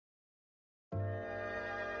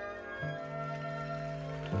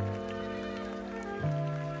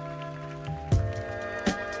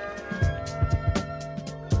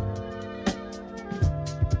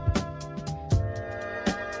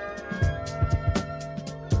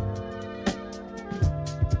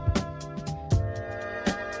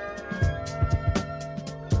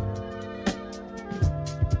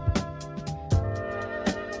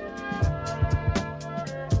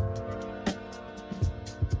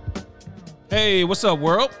Hey, what's up,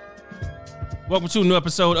 world? Welcome to a new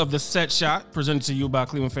episode of The Set Shot, presented to you by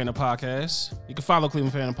Cleveland Fandom Podcast. You can follow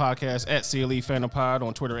Cleveland Fandom Podcast at CLE Fandom Pod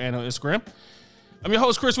on Twitter and on Instagram. I'm your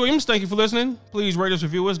host, Chris Williams. Thank you for listening. Please rate us,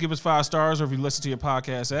 review us, give us 5 stars, or if you listen to your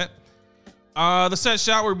podcast app. The Set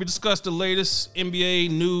Shot, where we discuss the latest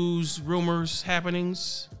NBA news, rumors,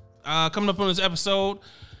 happenings. Coming up on this episode,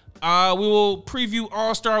 we will preview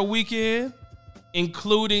All-Star Weekend,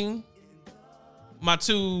 including my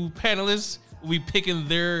 2 panelists. We'll be picking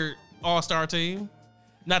their All-Star team.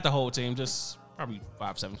 Not the whole team, just probably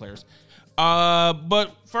 5-7 players.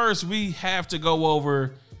 But first, we have to go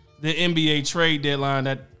over the NBA trade deadline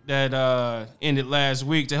that ended last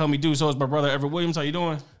week. To help me do so is my brother, Everett Williams. How you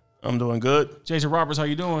doing? I'm doing good. Jason Roberts, how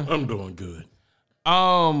you doing? I'm doing good.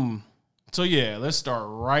 So yeah, let's start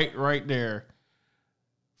right there.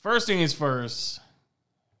 First thing is first.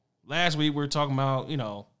 Last week we were talking about,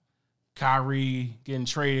 Kyrie getting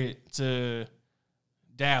traded to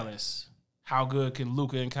Dallas. How good can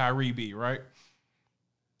Luka and Kyrie be, right?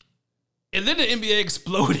 And then the NBA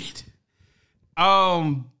exploded.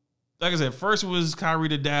 Like I said, first it was Kyrie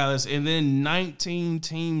to Dallas, and then 19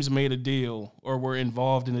 teams made a deal or were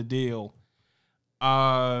involved in a deal. You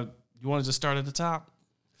want to just start at the top?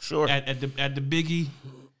 Sure. At the biggie,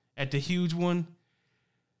 at the huge one.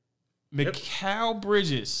 Mikal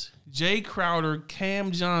Bridges, Jay Crowder,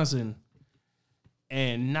 Cam Johnson,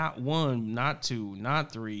 and not 1, not 2,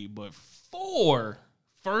 not 3, but 4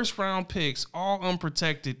 first-round picks, all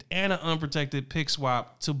unprotected, and an unprotected pick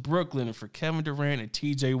swap to Brooklyn for Kevin Durant and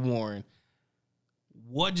TJ Warren.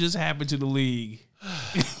 What just happened to the league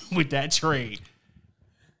with that trade?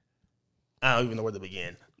 I don't even know where to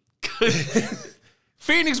begin.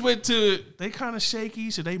 Phoenix went to, they kind of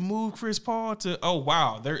shaky, so they moved Chris Paul to, oh,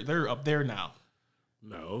 wow, they're up there now.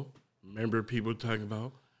 No. Remember people talking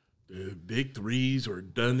about the big threes are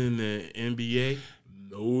done in the NBA?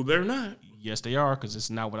 No, they're not. Yes, they are, because it's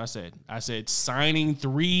not what I said. I said signing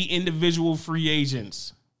 3 individual free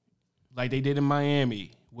agents like they did in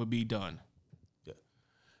Miami would be done.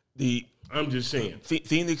 Yeah. I'm just saying.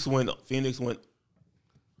 Phoenix went.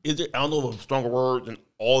 Is it? I don't know if a stronger word than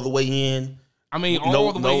all the way in. I mean,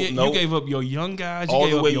 all the way in. You gave up your young guys. You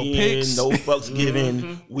gave up your picks. No fucks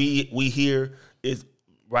given. We here is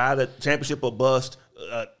ride a championship or bust.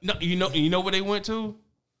 No, you know where they went to?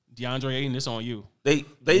 DeAndre Ayton. It's on you.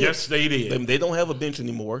 Yes, they did. They don't have a bench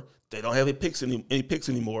anymore. They don't have any picks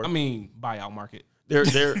anymore. I mean, buyout market.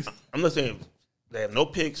 They're. I'm not saying they have no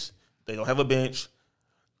picks. They don't have a bench.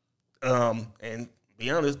 And be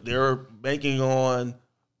honest, they're banking on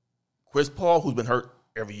Chris Paul, who's been hurt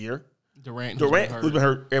every year. Durant, who's been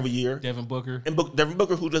hurt every year. Devin Booker. And Devin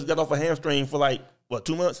Booker, who just got off a hamstring for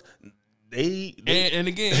 2 months. And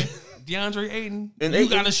again, DeAndre Ayton, you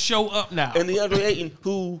got to show up now. And DeAndre Ayton,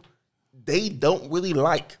 who they don't really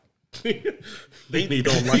like. They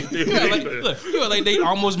don't like them. Look, they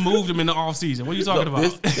almost moved him in the offseason. What are you talking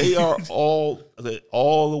about? They are all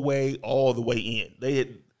the way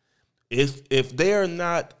in. If they're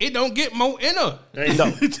not, it don't get more inner.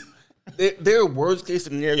 No. Their worst case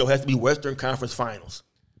scenario has to be Western Conference Finals.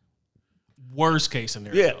 Worst case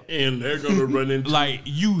scenario. Yeah. And they're going to run into...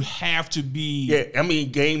 you have to be... Yeah, I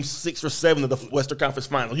mean, game 6 or 7 of the Western Conference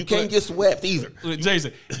Finals. You can't get swept either.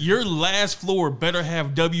 Jason, your last floor better have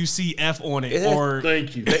WCF on it.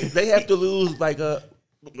 Thank you. They have to lose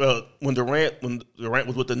when Durant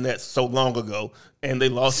was with the Nets so long ago, and they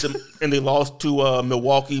lost him, and they lost to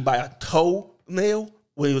Milwaukee by a toenail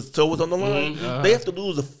when his toe was on the line. Mm-hmm. They have to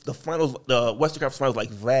lose the finals, the Western Conference Finals like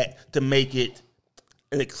that to make it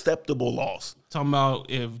an acceptable loss. Talking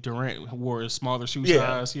about if Durant wore a smaller shoe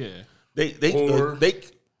size, yeah. They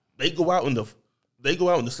go out in the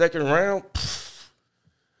second round.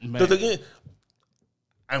 Because again,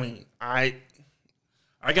 I mean,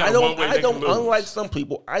 unlike some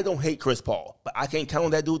people, I don't hate Chris Paul, but I can't count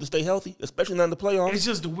on that dude to stay healthy, especially not in the playoffs. It's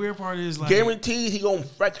just the weird part is guaranteed he gonna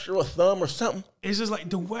fracture a thumb or something. It's just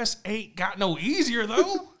the West ain't got no easier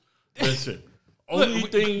though. Listen, only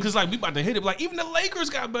thing because we about to hit it. Even the Lakers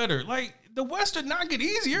got better. The West did not get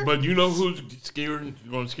easier. But you know who's going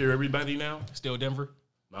to scare everybody now? Still Denver.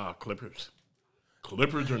 Nah, Clippers.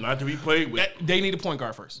 Clippers are not to be played with. They need a point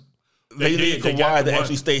guard first. They need Kawhi to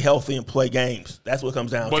actually stay healthy and play games. That's what it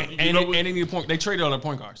comes down to. And they need a point. They traded all their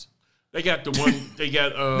point guards. They got the one. They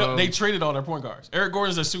got. No, they traded all their point guards. Eric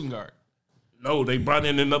Gordon's a shooting guard. No, they brought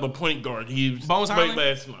in another point guard. He Bones played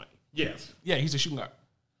last night. Yes. Yeah, he's a shooting guard.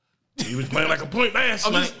 He was playing like a point last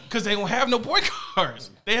night. Because they don't have no point guards.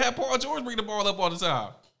 They have Paul George bring the ball up all the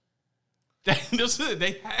time. That's it.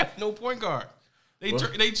 They have no point guard.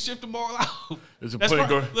 They shipped them all out. It's a That's point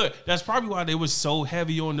guard. look, that's probably why they was so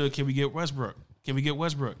heavy on the can we get Westbrook? Can we get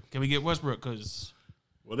Westbrook? Can we get Westbrook? Because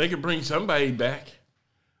They could bring somebody back.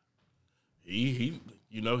 He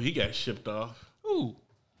got shipped off. ooh,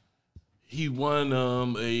 He won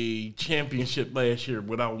a championship last year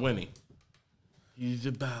without winning. He's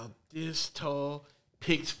about this tall,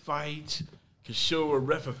 picks fights, can show a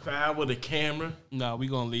ref a foul with a camera. no, we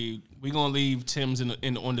gonna leave Tim's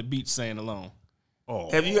on the beach saying alone. Oh,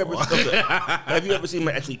 Have you ever seen him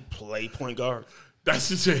actually play point guard? that's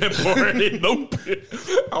the sad part. Nope.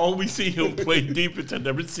 I always see him play defense. I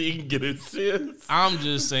never see him get assists. I'm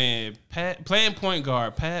just saying, playing point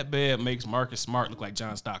guard, Pat Bev makes Marcus Smart look like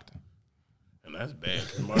John Stockton. And that's bad.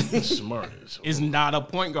 Marcus Smart Is not a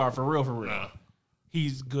point guard for real. Nah.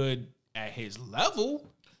 He's good at his level,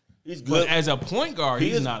 He's but good. as a point guard,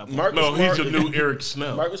 he's not a point Marcus No, Smart, he's a new Eric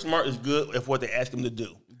Snell. Marcus Smart is good at what they ask him to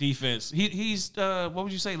do. defense. He's what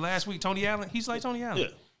would you say last week? Tony Allen. He's like Tony Allen.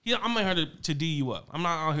 I'm not here to D you up. I'm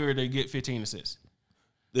not out here to get 15 assists.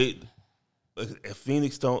 If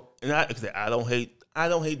Phoenix don't, and I don't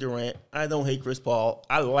hate Durant. I don't hate Chris Paul.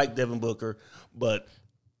 I like Devin Booker, but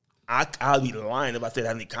I'll be lying if I said I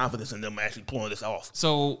have any confidence in them actually pulling this off.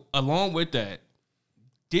 So along with that,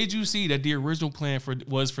 did you see that the original plan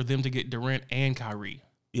was for them to get Durant and Kyrie?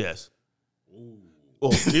 Yes.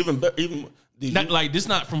 Well, even This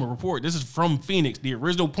not from a report. This is from Phoenix. The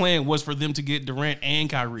original plan was for them to get Durant and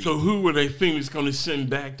Kyrie. So who were they Phoenix going to send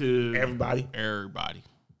back to? everybody.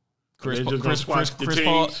 Chris They just gonna swap the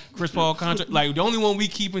Paul teams? contract. Like the only one we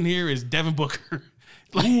keep in here is Devin Booker.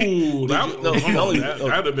 Ooh, that'd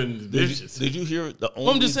have been Did vicious. you hear the only?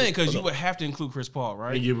 Well, I'm just saying because you would have to include Chris Paul,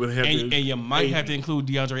 right? And you would have to- and you might have to include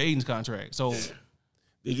DeAndre Ayton's contract. So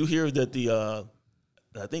Did you hear that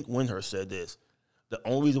I think Windhurst said this. The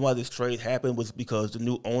only reason why this trade happened was because the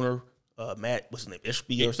new owner, Matt, what's his name,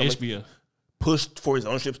 Ishbia or something, Ishbia. pushed for his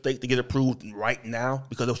ownership stake to get approved right now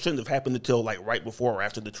because it shouldn't have happened until like right before or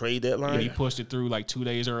after the trade deadline. He pushed it through like 2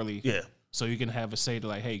 days early. Yeah. So you can have a say to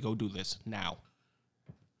like, hey, go do this now.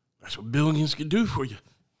 That's what billions can do for you.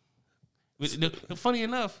 Funny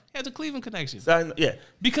enough, he has a Cleveland connection Yeah.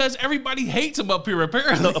 because everybody hates him up here.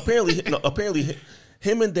 Apparently, Apparently,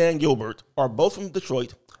 him and Dan Gilbert are both from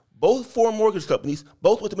Detroit, both former mortgage companies,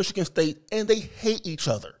 both went to Michigan State, and they hate each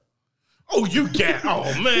other. Oh,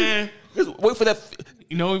 oh man. Just wait for that.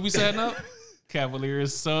 you know what we setting up?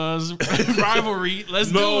 Cavaliers Suns rivalry. Let's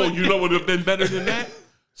do No, it. you know what would have been better than that?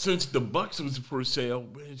 Since the Bucks was for sale,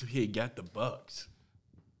 where's he got the Bucks?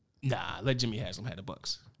 Nah, let Jimmy Haslam have the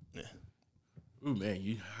Bucks. Ooh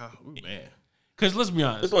man, man. Because let's be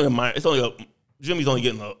honest. Jimmy's only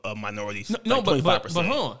getting a minority. No, like but 25%.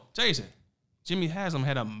 hold on, Jason. Jimmy Haslam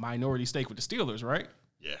had a minority stake with the Steelers, right?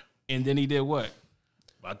 Yeah. And then he did what?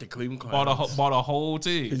 About the Cleveland Clowns. Bought a whole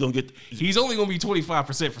team. He's gonna get. He's only going to be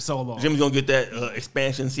 25% for so long. Jimmy's gonna get that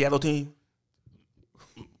expansion Seattle team.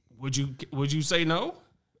 Would you say no?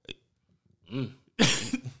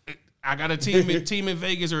 I got a team in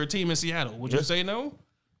Vegas or a team in Seattle. Would you say no?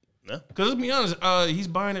 No. Because let's be honest, he's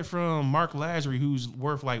buying it from Mark Lazary, who's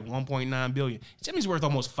worth like $1.9 billion. Jimmy's worth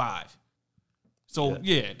almost $5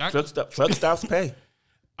 billion. So Truck stops pay.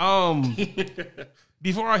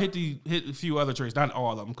 Before I hit a few other trades, not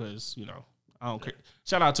all of them, because I don't care.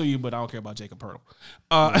 Shout out to you, but I don't care about Jacob Pertl.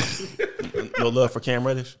 No love for Cam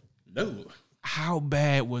Reddish. No. How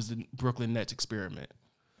bad was the Brooklyn Nets experiment?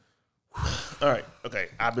 All right. Okay.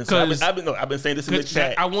 I've been saying this in the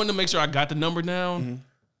chat. I wanted to make sure I got the number down. Mm-hmm.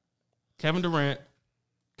 Kevin Durant,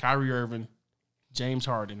 Kyrie Irving, James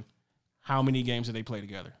Harden. How many games did they play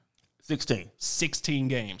together? 16. 16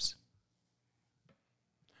 games.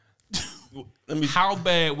 Let me. How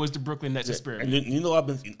bad was the Brooklyn Nets experiment? And I've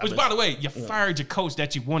been. Which, by the way, you fired your coach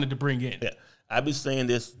that you wanted to bring in. Yeah, I've been saying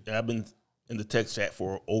this. I've been in the text chat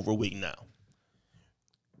for over a week now.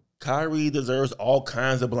 Kyrie deserves all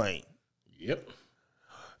kinds of blame. Yep.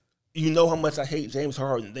 You know how much I hate James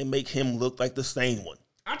Harden. They make him look like the sane one.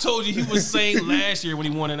 I told you he was sane last year when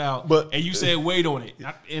he won it out, and you said wait on it.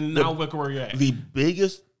 And now look where you're at. The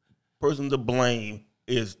biggest person to blame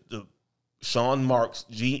is the Sean Marks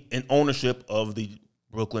and ownership of the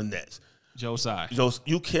Brooklyn Nets. Joe Tsai.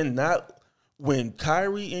 You cannot, when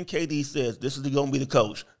Kyrie and KD says this is going to be the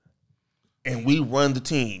coach, and we run the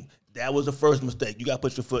team, that was the first mistake. You got to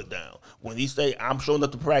put your foot down. When he say, I'm showing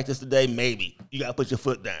up to practice today, maybe, you got to put your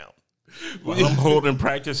foot down. Well, I'm holding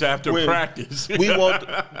practice after practice. we want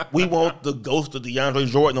the ghost of DeAndre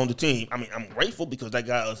Jordan on the team. I mean, I'm grateful because that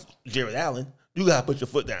guy is Jared Allen. You got to put your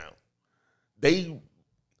foot down. They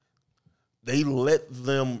let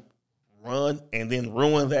them run and then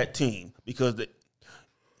ruin that team because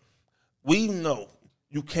we know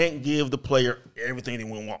you can't give the player everything they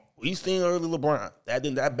want. We've seen early LeBron.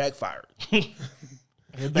 That backfired.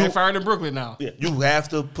 It backfired in Brooklyn now. Yeah, you have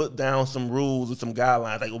to put down some rules and some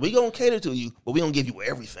guidelines. Like, well, we gonna cater to you, but we don't give you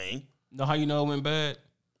everything. Know how you know it went bad?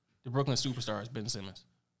 The Brooklyn superstar is Ben Simmons.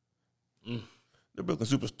 The Brooklyn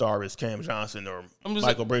superstar is Cam Johnson or just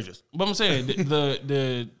Michael Bridges. But I'm saying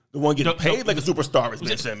the one getting paid like a superstar is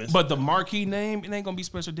Ben Simmons. But the marquee name, it ain't gonna be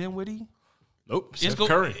Spencer Dinwiddie. Nope, Seth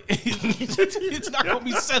Curry. It's not gonna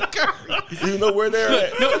be Seth Curry. You know where they're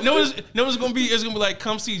at? No, it's gonna be like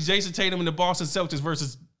come see Jason Tatum and the Boston Celtics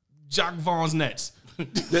versus Jock Vaughn's Nets.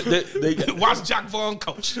 Watch Jock Vaughn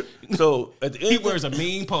coach. So at the end, he wears a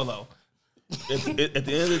mean polo. At the end of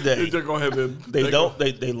the day, they're gonna have him.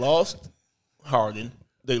 They lost Harden.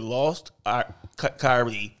 They lost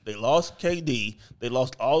Kyrie. They lost KD. They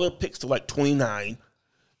lost all their picks to like 29.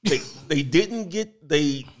 They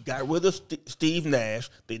got rid of Steve Nash.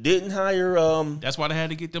 They didn't hire. That's why they had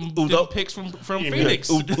to get them picks from Phoenix.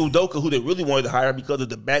 Udoka, who they really wanted to hire because of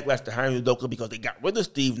the backlash to hiring Udoka because they got rid of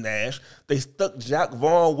Steve Nash. They stuck Jacque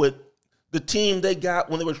Vaughn with the team they got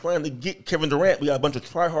when they were trying to get Kevin Durant. We got a bunch of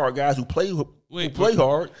try-hard guys who play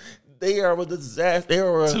hard. They are a disaster. They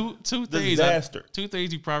are a disaster. Two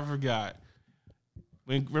things you probably forgot.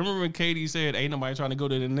 Remember when KD said, ain't nobody trying to go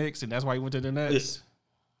to the Knicks, and that's why he went to the Nets? Yeah.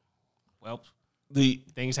 Well,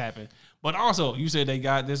 things happen. But also, you said they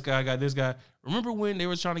got this guy, got this guy. Remember when they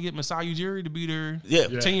were trying to get Masai Ujiri to be their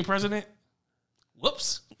team president?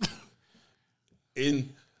 Whoops.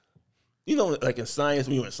 In like in science,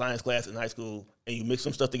 when you were in science class in high school and you mix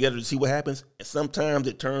some stuff together to see what happens, and sometimes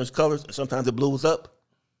it turns colors and sometimes it blows up.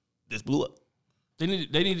 This blew up. They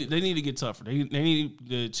need to get tougher. They need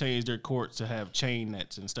to change their courts to have chain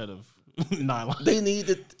nets instead of nylon. They need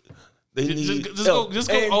to. Just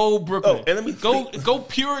go old Brooklyn. And let me go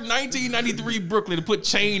pure 1993 Brooklyn to put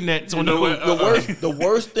chain nets on the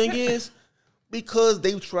worst thing is because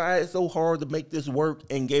they tried so hard to make this work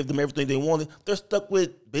and gave them everything they wanted. They're stuck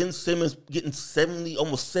with Ben Simmons getting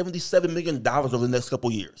almost $77 million over the next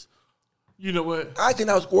couple years. You know what? I can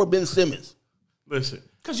outscore Ben Simmons. Listen,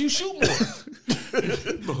 because you shoot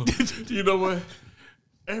more. You know what?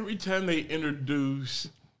 Every time they introduce.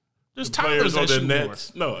 There's players on the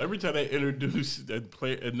Nets. No, every time they introduce a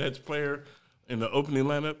Nets player in the opening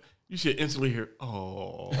lineup, you should instantly hear,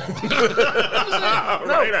 "Oh!"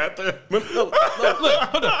 Right after. Look,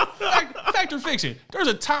 hold on. Fact or fiction? There's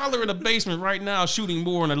a toddler in the basement right now shooting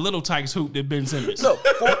more on a Little Tikes hoop than Ben Simmons. No,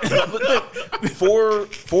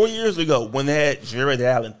 4 years ago when they had Jared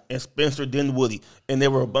Allen and Spencer Dinwiddie, and there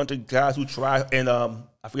were a bunch of guys who tried, and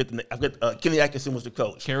I forget. Kenny Atkinson was the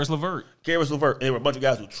coach. Karis LeVert. And there were a bunch of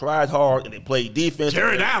guys who tried hard and they played defense.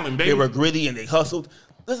 Jared Allen, baby. They were gritty and they hustled.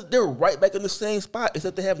 They're right back in the same spot,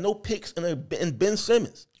 except they have no picks and Ben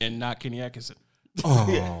Simmons. And not Kenny Atkinson.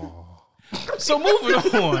 Oh. So moving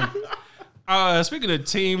on. Speaking of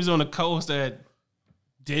teams on the coast that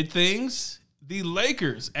did things, the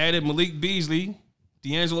Lakers added Malik Beasley,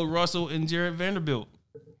 D'Angelo Russell, and Jared Vanderbilt.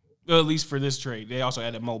 Well, at least for this trade. They also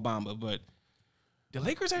added Mo Bamba, but the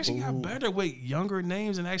Lakers actually got better with younger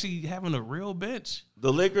names and actually having a real bench.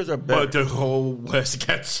 The Lakers are better. But the whole West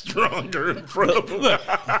got stronger in front of them. Look,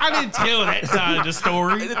 I didn't tell that side of the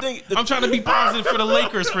story. I'm trying to be positive for the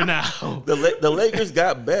Lakers for now. The Lakers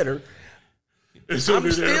got better. I'm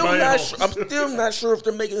still not sure if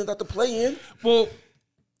they're making it out to play in. Well,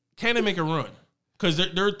 can they make a run? Because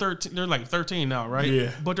they're 13. They're like 13 now, right?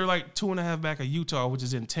 Yeah. But they're like 2.5 back of Utah, which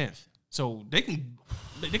is in 10th. So they can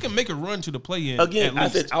make a run to the play-in. Again, I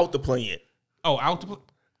said out the play-in. Oh, out the play.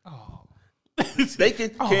 Oh, they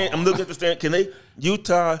can. I'm looking at the stand. Can they?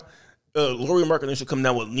 Utah, Lauri Markkanen should come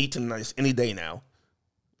down with knee tendonitis any day now.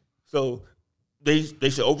 So they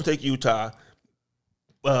should overtake Utah.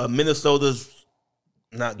 Minnesota's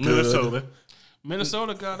not good.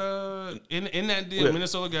 Minnesota got in that deal. Yeah.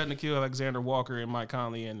 Minnesota got Nickeil Alexander Walker and Mike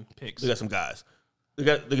Conley and picks. They got some guys. They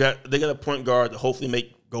got a point guard to hopefully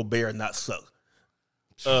make Gobert not suck.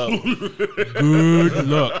 Good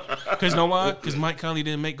luck. Because you know why? Because Mike Conley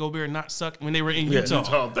didn't make Gobert not suck when they were in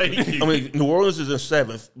Utah. Thank you. I mean, New Orleans is in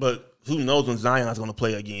 7th, but who knows when Zion's going to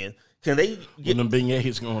play again? Can they get? When the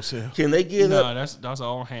Beignets going to sell? Can they get up? No, that's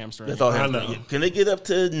all hamstring. That's all hamstring. Can they get up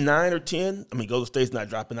to 9 or 10? I mean, Golden State's not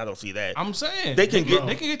dropping. I don't see that. I'm saying they can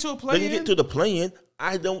get to a play. They can get to the play-in.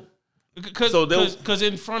 I don't. Because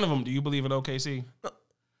in front of them, do you believe in OKC?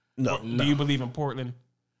 No. Do you believe in Portland?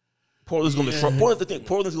 Portland's going to try.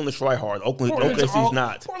 Portland's going to try hard. OKC's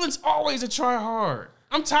not. Portland's always a try hard.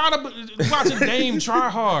 I'm tired of watching Dame try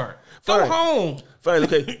hard. Go home. Fine.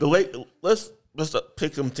 Okay. Let's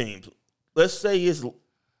pick some teams. Let's say it's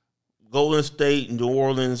Golden State, New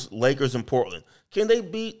Orleans, Lakers, and Portland. Can they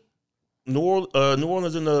beat New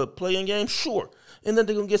Orleans in the play-in game? Sure. And then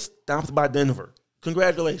they're going to get stomped by Denver.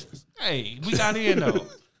 Congratulations. Hey, we got in though.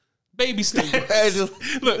 Baby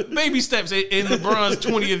steps. Look, baby steps in LeBron's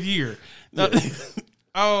 20th year. Now,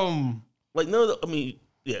 Like, no, I mean,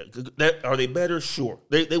 yeah. Are they better? Sure.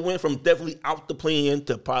 They went from definitely out the play-in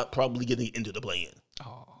to probably getting into the play-in.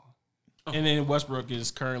 And then Westbrook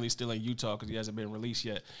is currently still in Utah because he hasn't been released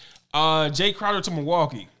yet. Jay Crowder to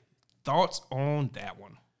Milwaukee. Thoughts on that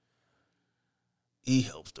one? He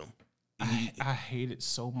helps them. I hate it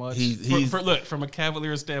so much. Look, from a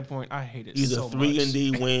Cavaliers standpoint, I hate it so much. He's a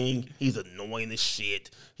 3-and-D wing. He's annoying as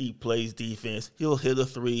shit. He plays defense. He'll hit a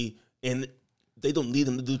three, and they don't need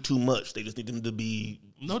him to do too much. They just need him to be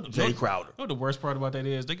Jay Crowder. You know the worst part about that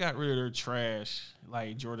is they got rid of their trash,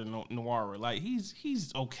 like Jordan Nwora. Like,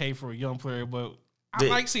 he's okay for a young player, but I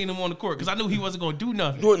like seeing him on the court because I knew he wasn't going to do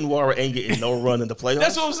nothing. Jordan Nwora ain't getting no run in the playoffs.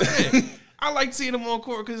 That's what I'm saying. I like seeing him on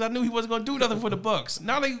court because I knew he wasn't going to do nothing for the Bucks.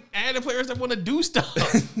 Now they added players that want to do stuff.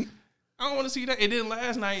 I don't want to see that. And then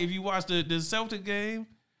last night, if you watched the Celtic game,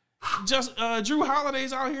 just Drew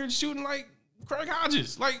Holiday's out here shooting like Craig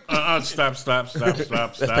Hodges. Like,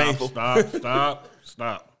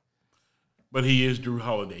 Stop. But he is Drew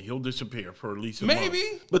Holiday. He'll disappear for at least a maybe.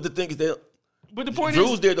 month. But the thing is that. But the point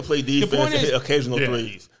Drew's is, there to play defense and hit occasional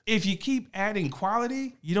threes. If you keep adding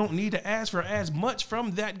quality, you don't need to ask for as much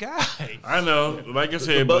from that guy. I know. Like I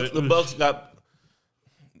said, the Bucks got.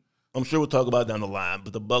 I'm sure we'll talk about it down the line,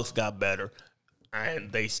 but the Bucks got better, and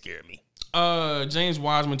they scare me. James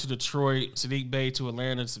Wiseman to Detroit, Sadiq Bey to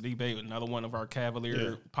Atlanta. Sadiq Bey, another one of our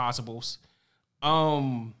Cavalier possibles.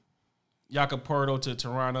 Jakob Poeltl to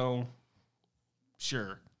Toronto.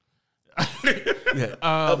 Sure.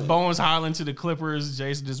 Bones Highland to the Clippers.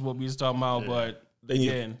 Jason, this is what we was talking about, but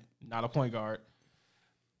again, not a point guard.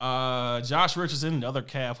 Josh Richardson, another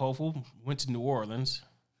Cav hopeful, went to New Orleans.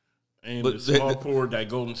 And the small forward that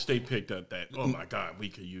Golden State picked up that, oh my God, we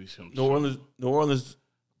could use him. New Orleans,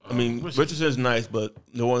 I mean, Richardson's nice, but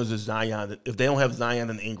New Orleans is Zion. If they don't have Zion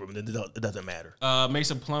and Ingram, then it doesn't matter.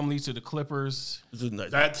 Mason Plumlee to the Clippers. This is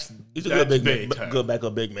nice. He's a good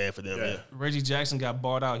backup big man for them. Yeah. Reggie Jackson got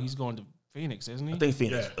bought out. He's going to Phoenix, isn't he? I think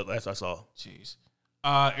Phoenix. Last I saw. Jeez.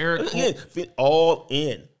 Eric all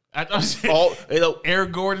in.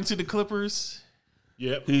 Eric Gordon to the Clippers.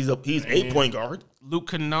 Yep. He's a point guard.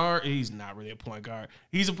 Luke Kennard, he's not really a point guard.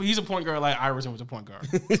 He's a point guard like Iverson was a point guard.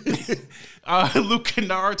 Luke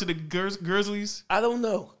Kennard to the Grizzlies. I don't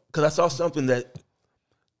know because I saw something that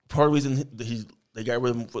part of the reason they got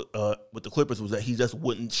rid of him with the Clippers was that he just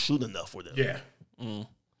wouldn't shoot enough for them. Yeah.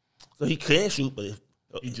 So he can shoot, but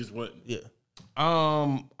he just wouldn't. Yeah.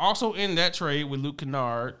 Also in that trade with Luke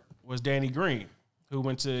Kennard was Danny Green, who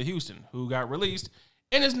went to Houston, who got released.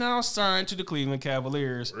 And is now signed to the Cleveland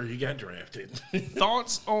Cavaliers. Where he got drafted.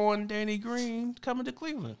 Thoughts on Danny Green coming to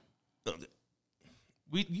Cleveland?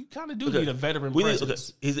 You kind of do need a veteran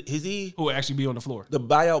presence. Is he who will actually be on the floor? The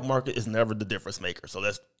buyout market is never the difference maker, so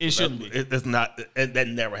it shouldn't be. It's not. That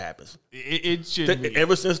never happens. It shouldn't be.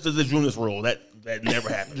 Ever since the Junis rule, that never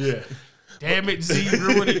happens. Yeah. Damn it, Z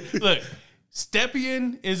ruined it. Look,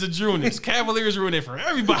 Stepien is a Junis. Cavaliers ruined it for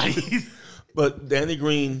everybody. But Danny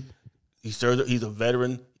Green. He's a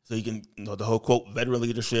veteran, so he can, the whole quote, veteran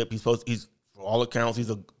leadership. He's for all accounts,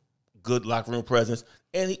 he's a good locker room presence.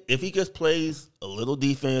 And if he just plays a little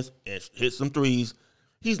defense and hits some threes,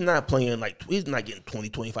 he's not getting 20,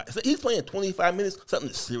 25. He's playing 25 minutes,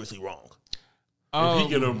 something is seriously wrong. If he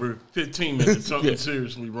get over 15 minutes, something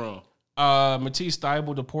seriously wrong. Matisse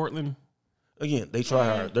Thybulle to Portland. Again, they try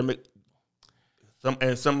hard. They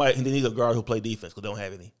need a guard who play defense because they don't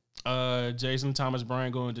have any. Jason Thomas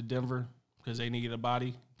Bryant going to Denver because they needed a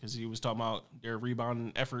body because he was talking about their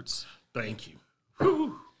rebounding efforts. Thank you.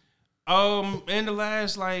 And the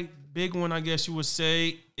last big one, I guess you would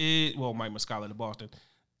say, Mike Muscala to Boston.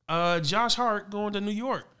 Josh Hart going to New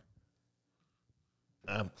York.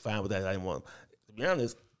 I'm fine with that. I didn't want him. To be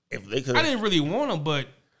honest, if they could, I didn't really want him, but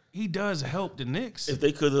he does help the Knicks. If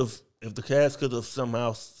the Cavs could have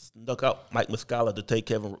somehow snuck out Mike Muscala to take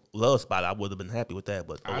Kevin Love's spot, I would have been happy with that.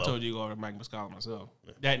 But I told you to go over Mike Muscala myself.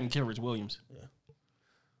 Yeah. That and Kenrich Williams. Yeah.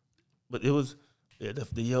 But it was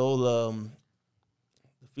the old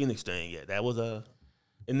the Phoenix thing. Yeah, that was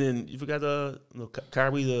and then you forgot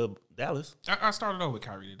Kyrie to Dallas. I started off with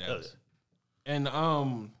Kyrie to Dallas, and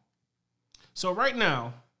so right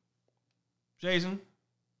now, Jason,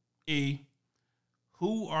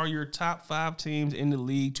 who are your top 5 teams in the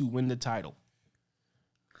league to win the title?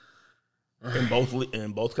 In both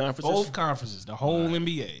conferences? Both conferences, the whole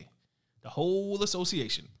NBA, the whole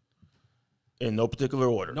association. In no particular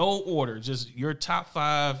order. No order. Just your top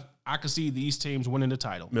 5. I could see these teams winning the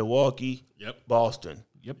title. Milwaukee. Yep. Boston.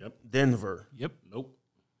 Yep. Denver. Yep. Nope.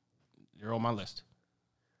 You're on my list.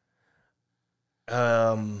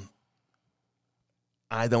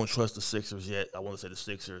 I don't trust the Sixers yet. I want to say the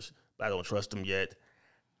Sixers, but I don't trust them yet.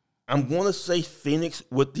 I'm going to say Phoenix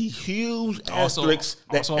with the huge asterisk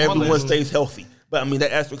that everyone stays healthy. But, I mean,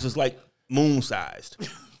 that asterisk is like moon-sized.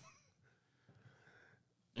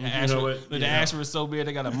 The asterisk is so big,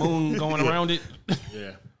 they got a moon going around it.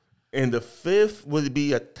 Yeah. And the 5th would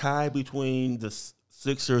be a tie between the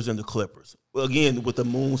Sixers and the Clippers. Well, again, with the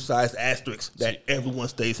moon-sized asterisk that everyone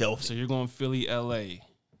stays healthy. So you're going Philly, LA.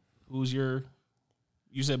 Who's your?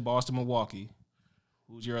 You said Boston, Milwaukee.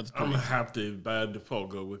 Who's your other 3? I'm gonna have to by default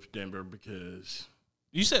go with Denver because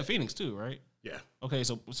you said Phoenix too, right? yeah. Okay,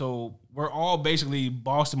 so we're all basically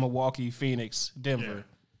Boston, Milwaukee, Phoenix, Denver. Yeah.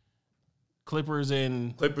 Clippers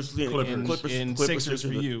and Sixers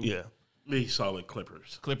for you. Yeah. Me solid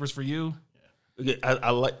Clippers. Clippers for you. Again,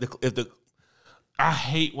 I like I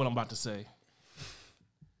hate what I'm about to say.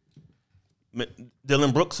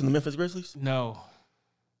 Dylan Brooks and the Memphis Grizzlies. No.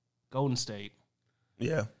 Golden State.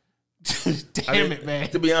 Yeah. Damn it, man.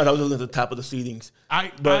 To be honest, I was looking at the top of the seedings.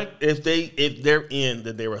 But if they're in,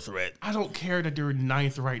 then they're a threat. I don't care that they're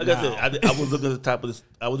 9th right Like now. I said, I was looking at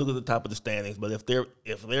the top of the standings. But if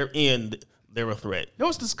they're in, they're a threat. You know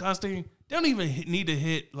what's disgusting? They don't even need to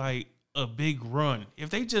hit like a big run. If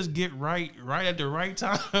they just get right at the right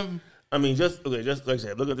time. I mean, just like I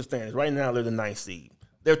said, look at the standings. Right now, they're the 9th seed.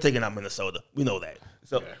 They're taking out Minnesota. We know that.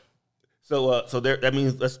 So that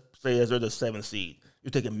means, let's say, as they're the 7th seed,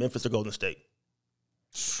 you're taking Memphis or Golden State.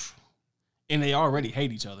 And they already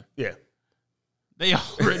hate each other. Yeah. They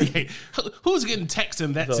already hate. Who's getting texted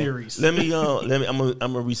in that series? Let me. I'm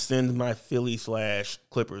gonna rescind my Philly /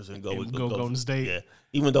 Clippers and go Golden State. Yeah.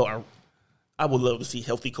 Even though I would love to see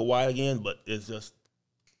healthy Kawhi again, but it's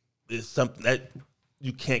something that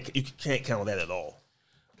you can't count on that at all.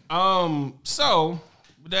 So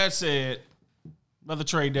with that said, another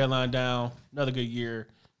trade deadline down, another good year,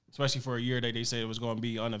 especially for a year that they said it was going to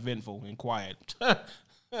be uneventful and quiet.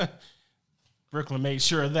 Brooklyn made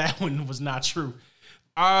sure that one was not true.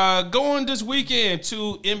 Going this weekend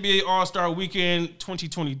to NBA All-Star Weekend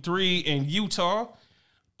 2023 in Utah.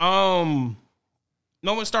 No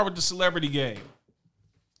one start with the celebrity game.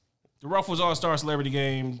 The Ruffles All-Star Celebrity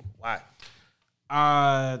Game. Why?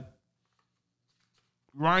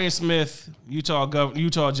 Ryan Smith,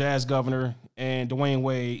 Utah Jazz governor, and Dwayne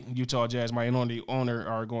Wade, Utah Jazz minority owner,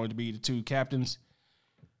 are going to be the 2 captains.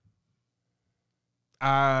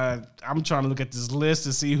 I'm trying to look at this list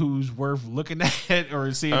to see who's worth looking at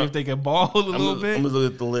or seeing if they can ball a little bit. I'm going to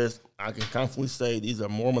look at the list. I can confidently say these are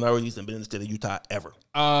more minorities than been in the state of Utah ever.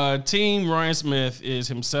 Team Ryan Smith is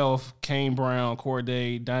himself, Kane Brown,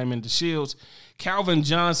 Corday, Diamond DeShields, Calvin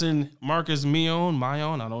Johnson, Marcus Mion,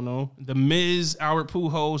 I don't know, The Miz, Albert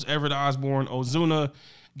Pujols, Everett Osborne, Ozuna,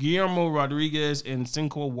 Guillermo Rodriguez, and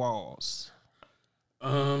Cinco Walls.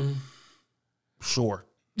 Sure.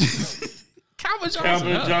 Calvin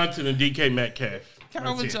Johnson and DK Metcalf.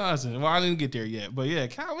 Calvin Johnson. Well, I didn't get there yet, but yeah,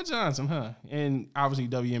 Calvin Johnson, huh? And obviously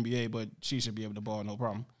WNBA, but she should be able to ball, no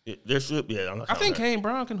problem. Yeah, there should be. I think Kane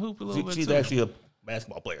Brown can hoop a little bit. She's too. actually a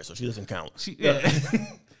basketball player, so she doesn't count. So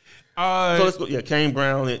let's go. Yeah, Kane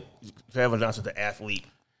Brown and Calvin Johnson, the athlete.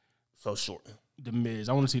 So short. The Miz.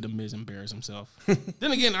 I want to see the Miz embarrass himself.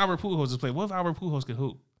 Then again, Albert Pujols is playing. What if Albert Pujols could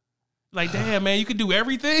hoop? Like, damn, man, you can do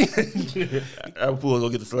everything. Albert Pujols will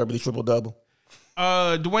get the celebrity triple-double.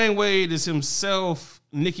 Dwayne Wade is himself,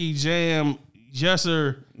 Nicky Jam,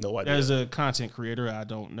 Jesser. No idea. As a content creator, I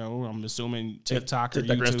don't know. I'm assuming TikTok or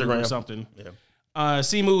TikTok, YouTube Instagram. or something. Yeah.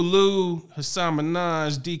 Simu Liu, Hassan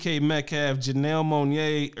Minaj, DK Metcalf, Janelle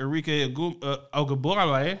Monáe, Enrique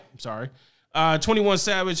Ogabuale, 21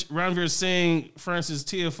 Savage, Ranveer Singh, Francis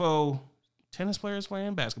TFO, tennis players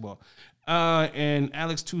playing basketball, and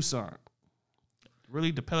Alex Toussaint.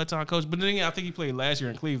 Really, the Peloton coach, but then again, I think he played last year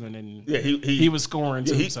in Cleveland, and he was scoring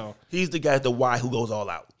too. So he's the guy at the Y who goes all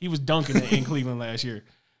out. He was dunking in Cleveland last year.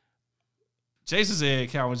 Jason said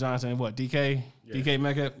Calvin Johnson, what, DK? Yeah. DK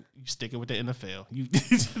Metcalf, you sticking with the NFL.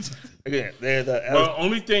 Again, they're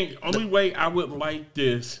the only way I would like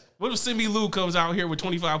this. What if Simi Liu comes out here with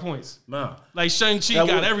 25 points? Nah. Like Shang-Chi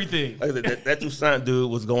got everything. Like that Toussaint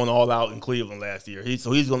dude was going all out in Cleveland last year.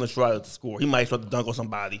 So he's going to try to score. He might try to dunk on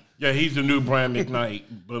somebody. Yeah, he's the new Brian McKnight.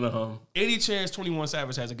 But any chance 21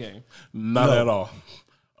 Savage has a game? Not at all.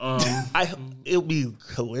 It'll be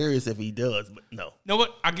hilarious if he does, but no. You know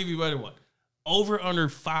what? I'll give you a better one. Over under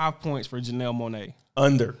 5 points for Janelle Monáe.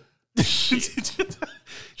 Under.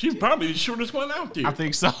 She's probably the shortest one out there. I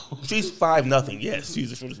think so. She's 5'0". Yes, she's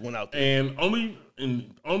the shortest one out there. And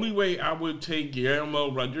only way I would take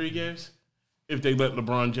Guillermo Rodriguez if they let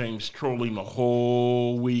LeBron James troll him the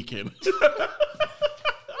whole weekend. What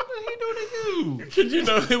he do to you? Because you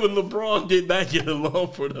know when LeBron did not get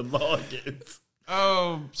along for the longest.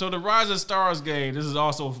 So the Rising Stars game, this is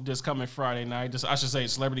also this coming Friday night. I should say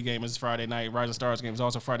Celebrity game is Friday night. Rising Stars game is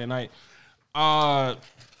also Friday night.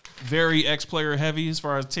 Very ex-player heavy as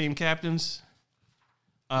far as team captains.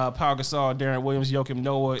 Pau Gasol, Darren Williams, Joakim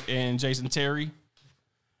Noah, and Jason Terry.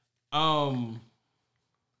 Pau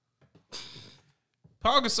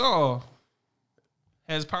Gasol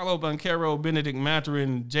has Paolo Banchero, Benedict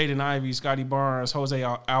Mathurin, Jaden Ivey, Scotty Barnes, Jose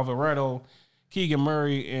Alvarado, Keegan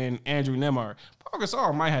Murray, and Andrew Nemar. Pau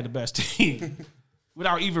Gasol might have the best team.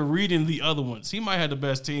 Without even reading the other ones. He might have the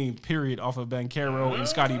best team, period, off of Banchero and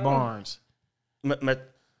Scotty Barnes.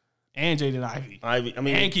 And Jaden Ivey. I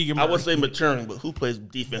mean, and Keegan I Murray. would say maturing, but who plays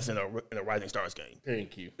defense in a Rising Stars game?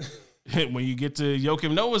 Thank you. When you get to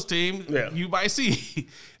Joakim Noah's team, Yeah. you might see.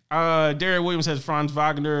 Darren Williams has Franz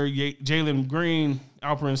Wagner, Jalen Green,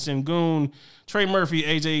 Alperen Sengun, Trey Murphy,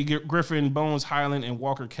 AJ Griffin, Bones Highland, and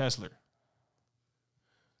Walker Kessler.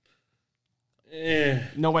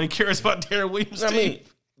 Nobody cares about Darren Williams' I team. mean,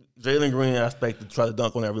 Jalen Green, I expect to try to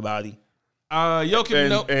dunk on everybody. Joakim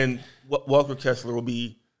Noah. And Walker Kessler will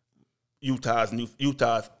be Utah's. He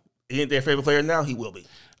ain't their favorite player now. He will be.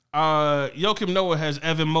 Joakim Noah has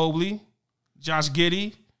Evan Mobley, Josh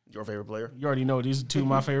Giddey. Your favorite player? You already know these two of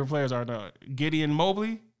my favorite players are Giddey and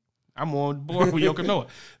Mobley. I'm on board with Joakim Noah.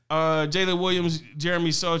 Jalen Williams,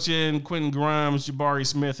 Jeremy Sochan, Quentin Grimes, Jabari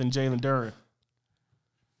Smith, and Jalen Duren.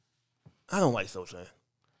 I don't like Sochan.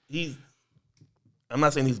 I'm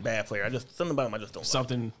not saying he's a bad player. Something about him I just don't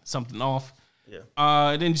like. Something off. Yeah.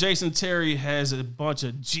 And then Jason Terry has a bunch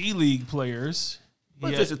of G League players.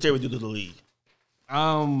 What does Jason Terry do to the league?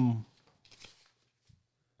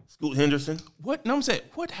 Scoot Henderson. I'm saying,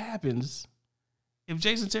 what happens if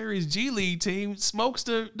Jason Terry's G League team smokes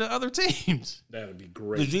the other teams? That'd be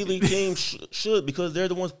great. The G League team should, because they're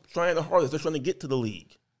the ones trying the hardest. They're trying to get to the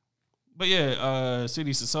league. But yeah,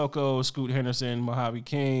 Sidi Sissoko, Scoot Henderson, Mojave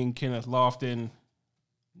King, Kenneth Lofton.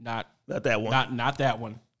 Not that one. Not that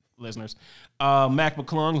one, listeners. Mac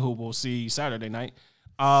McClung, who we'll see Saturday night.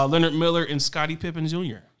 Leonard Miller and Scottie Pippen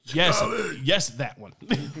Jr. Yes, that one.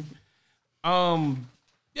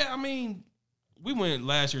 Yeah, I mean, we went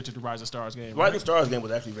last year to the Rising Stars game. Rising Stars game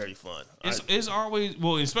was actually very fun. It's always,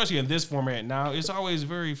 well, especially in this format now, it's always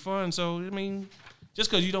very fun. So, I mean, just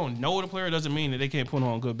because you don't know the player doesn't mean that they can't put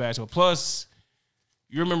on good basketball. Plus,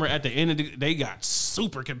 you remember at the end of they got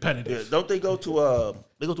super competitive. Yeah, don't they go to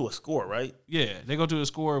a score, right? Yeah, they go to a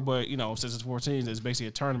score, but since it's 14, it's basically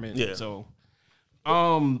a tournament. Yeah. So,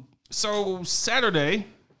 so Saturday,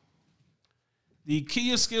 the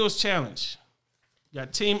Kia Skills Challenge. You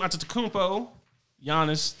got Team Antetokounmpo,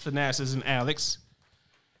 Giannis, Thanasis, and Alex.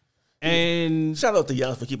 And Shout out to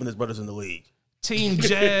Giannis for keeping his brothers in the league. Team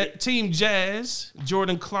Jazz,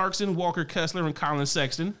 Jordan Clarkson, Walker Kessler, and Colin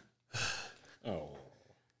Sexton. Oh.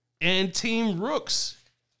 And Team Rooks,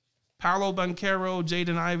 Paolo Banchero,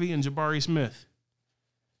 Jaden Ivey, and Jabari Smith.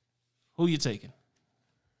 Who you taking?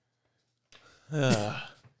 But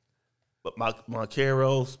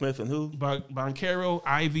Monquero, Smith, and who? Banchero,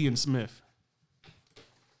 Ivey, and Smith.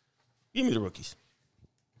 Give me the rookies.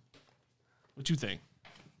 What you think?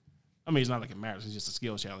 I mean, it's not like it matters. It's just a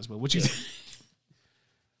skill challenge. But what you think?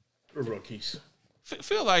 The rookies.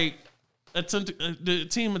 Feel like the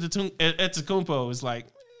team at Antetokounmpo is like,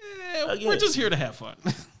 we're just here to have fun.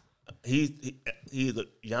 Giannis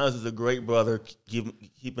is a great brother,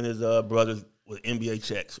 keeping his brothers with NBA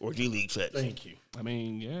checks or G League checks. Thank you. I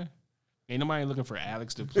mean, yeah. Ain't nobody looking for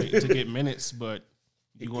Alex to play to get minutes, but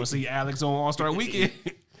you're going to see Alex on All-Star Weekend.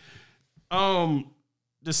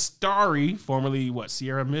 The Starry, formerly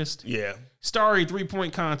Sierra Mist? Yeah. Starry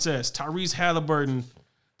 3-point contest. Tyrese Halliburton,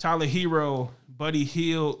 Tyler Hero, Buddy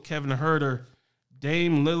Hield, Kevin Huerter,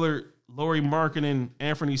 Dame Lillard, Lauri Markkanen,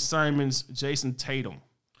 Anthony Simons, Jason Tatum.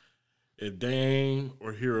 If Dame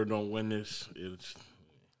or Hero don't win this, it's...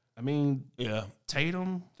 I mean, Yeah.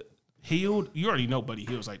 Tatum, Hield, you already know Buddy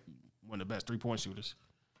Hield's like one of the best 3-point shooters.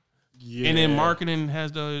 Yeah. And then Markkanen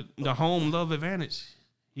has the home love advantage.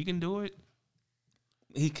 He can do it.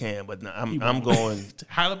 He can, but nah, I'm going.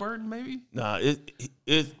 Halliburton, maybe? Nah,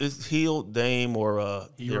 it's Hield, Dame, or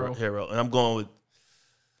Hero. Hero, and I'm gonna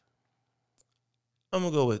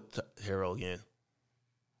go with Hero again.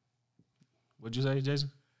 What'd you say,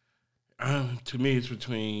 Jason? To me, it's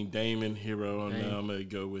between Dame and Hero, and Dame. now I'm gonna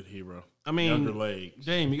go with Hero. I mean, Younger legs.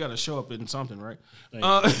 Dame, you got to show up in something, right?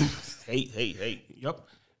 Hey. Yep.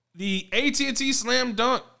 The AT&T slam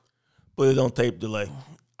dunk. Put it on tape delay.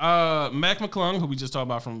 Mac McClung, who we just talked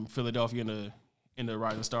about from Philadelphia in the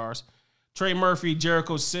Rising Stars. Trey Murphy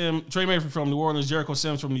from New Orleans, Jericho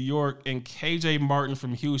Sims from New York, and KJ Martin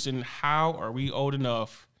from Houston. How are we old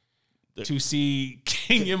enough to see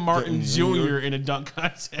Kenyon Martin Jr. in a dunk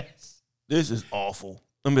contest? This is awful.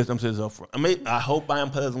 I'm saying this up front. I hope I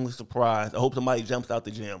am pleasantly surprised. I hope somebody jumps out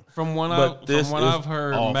the gym. From what I've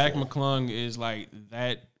heard, awful. Mac McClung is like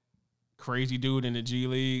that crazy dude in the G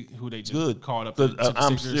League who they just called up.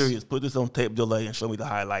 I'm serious. Put this on tape delay and show me the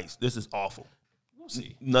highlights. This is awful. We'll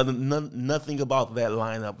see. Nothing about that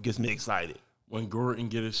lineup gets me excited. When Gordon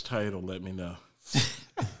get his title, let me know.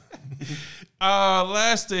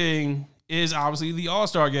 Last thing is obviously the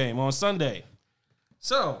All-Star game on Sunday.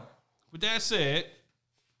 So, with that said,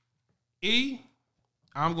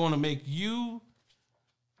 I'm going to make you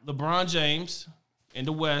LeBron James in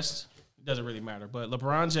the West. It doesn't really matter, but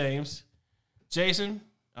LeBron James. Jason,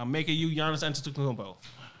 I'm making you Giannis Antetokounmpo.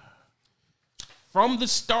 From the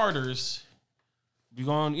starters, we're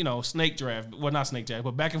going, snake draft. Well, not snake draft,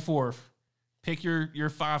 but back and forth. Pick your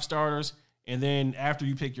 5 starters, and then after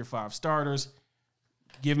you pick your 5 starters,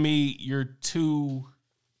 give me your 2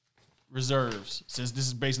 reserves, since this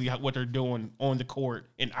is basically what they're doing on the court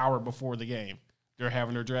an hour before the game. They're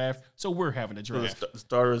having their draft, so we're having a draft. So the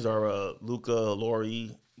starters are Luka,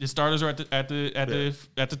 Laurie. The starters are at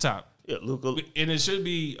the top. Yeah, Luka. And it should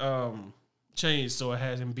be changed so it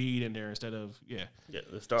has Embiid in there instead of the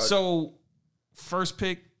starters. So first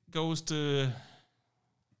pick goes to, you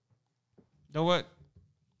know what,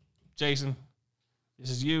 Jason? This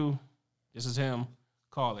is you. This is him.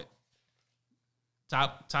 Call it.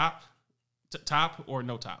 Top or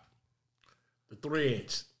no top? The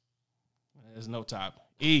Threads. There's no top.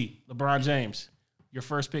 LeBron James. Your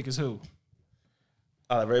first pick is who?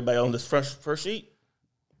 Everybody on this first sheet?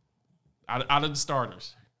 Out of the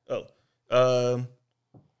starters.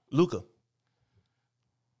 Luka.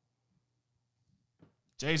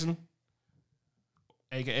 Jason,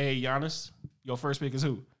 a.k.a. Giannis. Your first pick is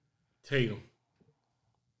who? Tatum.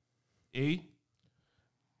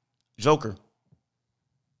 Joker.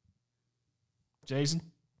 Jason?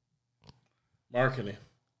 Marketing.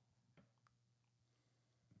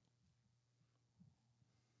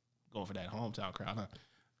 Going for that hometown crowd,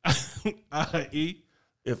 huh?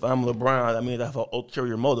 If I'm LeBron, that means I have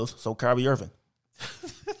ulterior motives, so Kyrie Irving.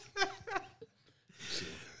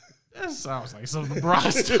 That sounds like some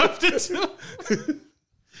LeBron stuff to do.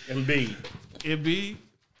 Embiid.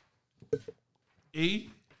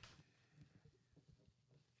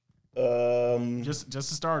 Just a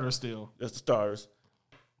starter still. Just the starters.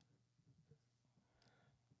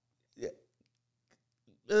 Yeah.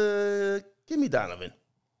 Give me Donovan.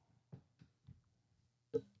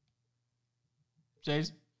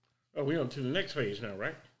 Jason? Oh, we on to the next page now,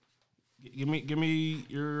 right? Give me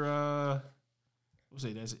your what's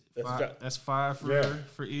it? That's 5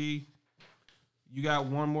 for E. You got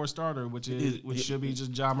one more starter, which should be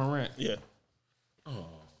just Ja Morant. Yeah. Oh.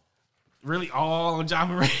 Really all on Ja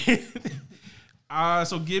Morant.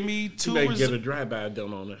 So give me 2. You may get a drive-by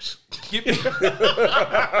done on this.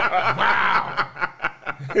 Wow.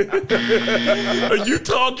 A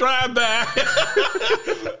Utah drive-by.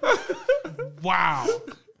 Wow.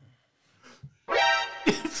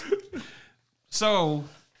 So,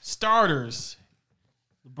 starters.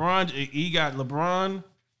 He got LeBron,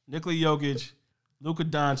 Nikola Jokic, Luka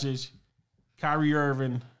Doncic, Kyrie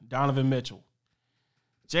Irving, Donovan Mitchell.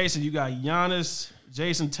 Jason, you got Giannis,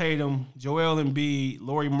 Jason Tatum, Joel Embiid,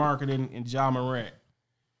 Lauri Markkanen, and Ja Morant.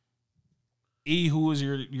 Who is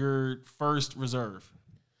your first reserve?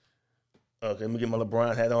 Okay, let me get my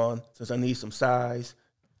LeBron hat on since I need some size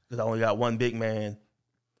because I only got one big man.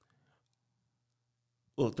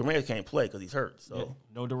 Well, Durant can't play because he's hurt. So Yeah,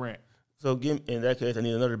 no Durant. So in that case, I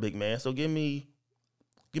need another big man. So give me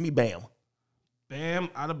Bam. Bam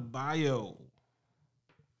Adebayo.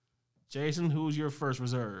 Jason, who's your first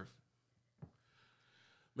reserve?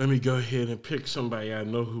 Let me go ahead and pick somebody I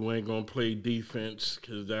know who ain't going to play defense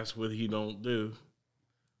because that's what he don't do.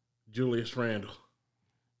 Julius Randle.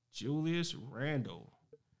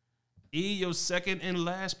 Your second and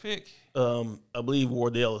last pick. I believe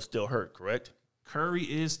Wardell is still hurt, correct? Curry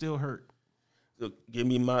is still hurt. So give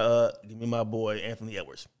me my boy Anthony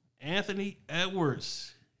Edwards. Anthony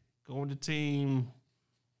Edwards going to team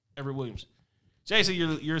Everett Williams. Jason,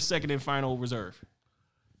 your second and final reserve.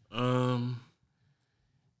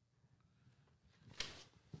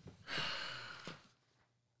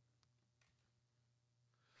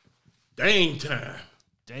 Dame time.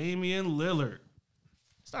 Damian Lillard.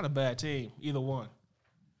 It's not a bad team, either one.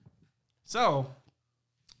 So,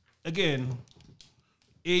 again,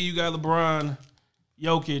 you got LeBron,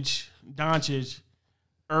 Jokic, Doncic,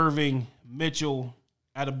 Irving, Mitchell,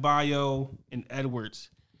 Adebayo, and Edwards.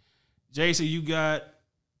 Jason, you got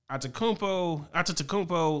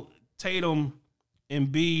Antetokounmpo, Tatum,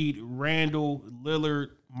 Embiid, Randall, Lillard,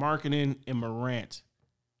 Markkanen, and Morant.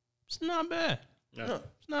 It's not bad. Yeah.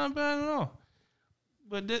 It's not bad at all.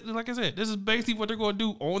 But like I said, this is basically what they're going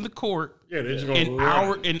to do on the court. Yeah, they're just going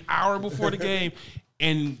to an hour before the game,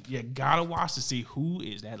 and you gotta watch to see who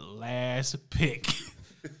is that last pick.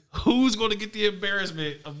 Who's going to get the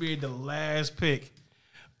embarrassment of being the last pick?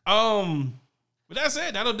 But that's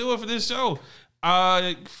it. That'll do it for this show.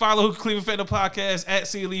 Follow Cleveland Fandom Podcast at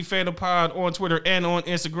CLE Fandom Pod on Twitter and on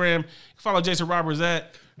Instagram. Follow Jason Roberts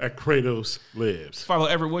at Kratos Lives. Follow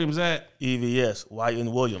Everett Williams at EVS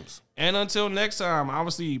YN Williams. And until next time,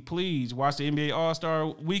 obviously, please watch the NBA All-Star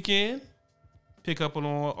Weekend. Pick up on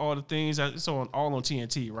all the things. It's all on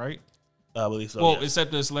TNT, right? I believe so. Well, yes.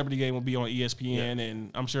 except the celebrity game will be on ESPN, and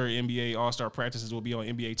I'm sure NBA All-Star practices will be on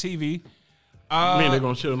NBA TV. Man, they're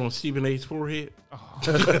going to show it on Stephen A's forehead?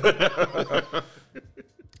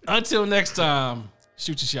 Until next time,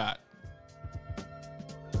 shoot your shot.